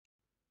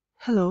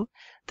Hello,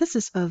 this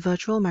is a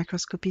virtual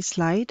microscopy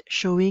slide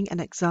showing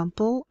an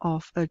example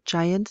of a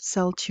giant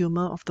cell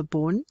tumor of the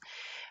bone.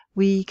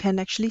 We can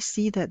actually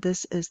see that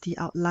this is the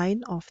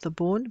outline of the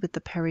bone with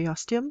the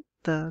periosteum,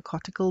 the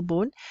cortical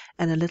bone,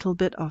 and a little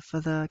bit of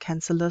the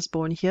cancellous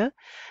bone here.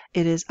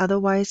 It is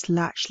otherwise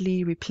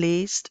largely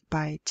replaced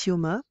by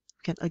tumor.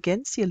 You can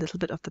again see a little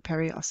bit of the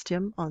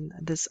periosteum on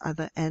this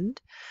other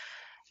end.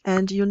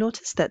 And you'll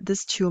notice that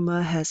this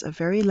tumor has a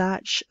very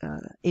large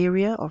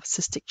area of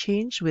cystic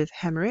change with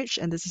hemorrhage,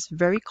 and this is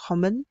very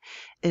common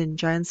in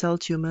giant cell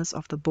tumors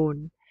of the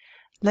bone.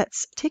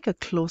 Let's take a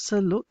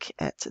closer look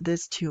at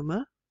this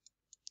tumor.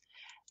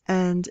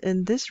 And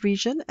in this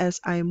region, as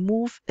I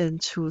move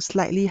into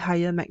slightly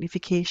higher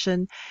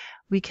magnification,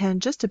 we can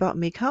just about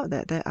make out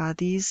that there are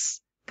these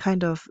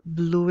kind of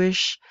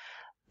bluish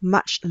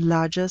much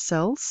larger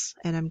cells,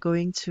 and I'm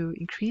going to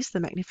increase the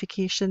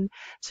magnification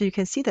so you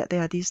can see that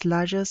there are these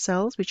larger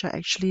cells which are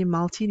actually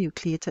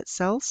multinucleated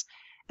cells,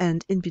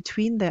 and in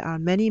between there are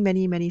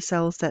many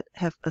cells that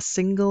have a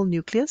single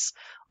nucleus,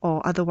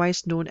 or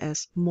otherwise known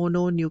as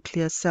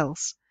mononuclear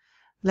cells.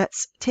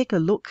 Let's take a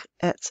look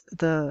at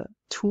the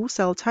two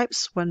cell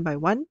types one by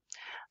one.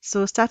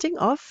 So starting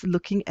off,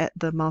 looking at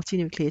the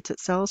multinucleated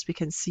cells, we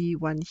can see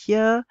one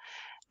here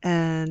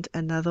and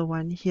another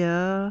one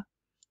here,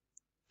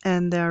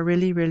 and there are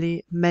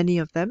really many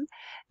of them.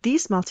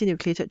 These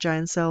multinucleated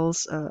giant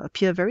cells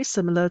appear very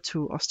similar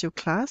to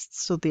osteoclasts,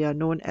 so they are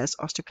known as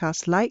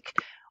osteoclast-like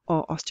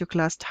or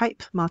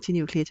osteoclast-type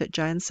multinucleated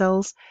giant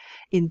cells.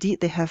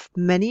 Indeed, they have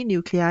many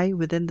nuclei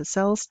within the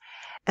cells,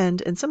 and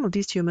in some of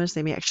these tumors,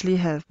 they may actually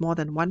have more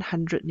than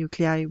 100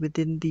 nuclei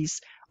within these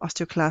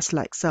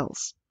osteoclast-like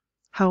cells.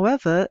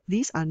 However,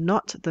 these are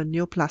not the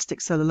neoplastic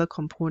cellular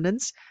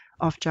components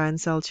of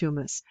giant cell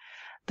tumors.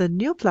 The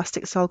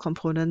neoplastic cell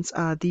components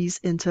are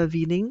these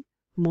intervening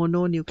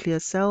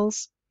mononuclear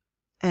cells,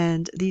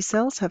 and these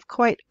cells have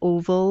quite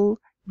oval,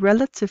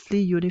 relatively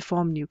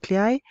uniform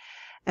nuclei,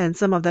 and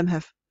some of them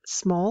have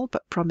small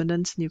but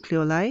prominent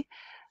nucleoli,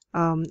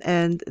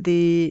 and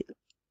they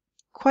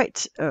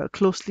quite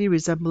closely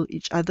resemble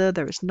each other.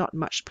 There is not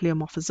much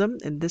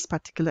pleomorphism in this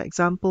particular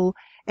example,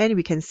 and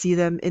we can see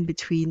them in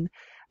between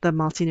the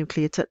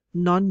multinucleated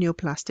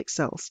non-neoplastic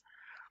cells.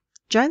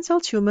 Giant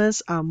cell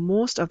tumors are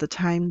most of the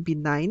time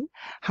benign.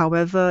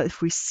 However,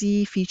 if we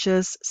see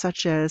features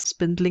such as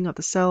spindling of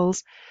the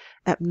cells,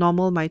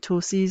 abnormal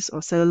mitosis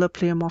or cellular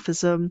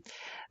pleomorphism,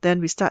 then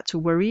we start to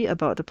worry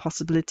about the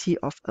possibility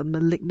of a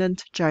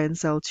malignant giant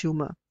cell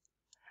tumor.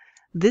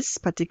 This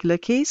particular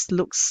case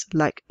looks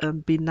like a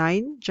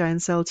benign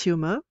giant cell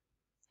tumor,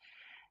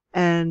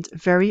 and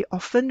very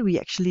often we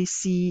actually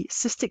see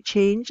cystic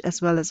change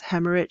as well as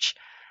hemorrhage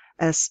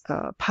as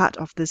part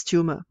of this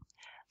tumor.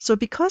 So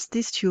because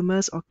these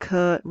tumors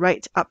occur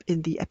right up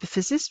in the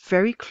epiphysis,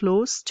 very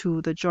close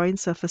to the joint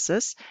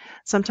surfaces,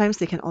 sometimes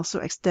they can also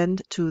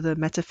extend to the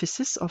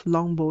metaphysis of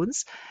long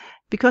bones.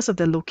 Because of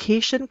their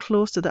location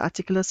close to the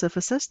articular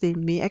surfaces, they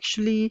may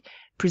actually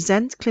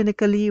present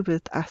clinically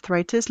with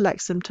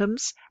arthritis-like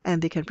symptoms,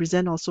 and they can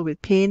present also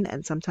with pain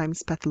and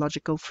sometimes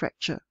pathological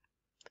fracture.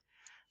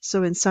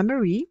 So in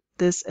summary,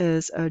 this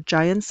is a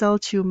giant cell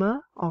tumor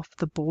of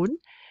the bone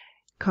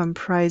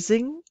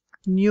comprising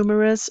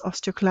numerous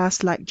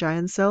osteoclast-like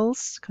giant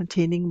cells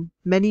containing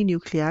many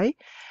nuclei,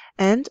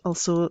 and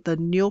also the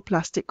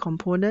neoplastic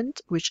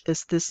component, which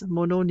is this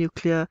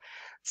mononuclear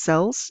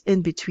cells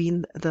in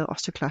between the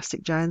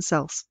osteoclastic giant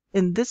cells.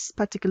 In this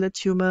particular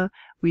tumor,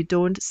 we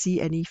don't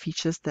see any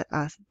features that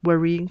are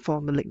worrying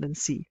for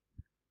malignancy.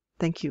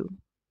 Thank you.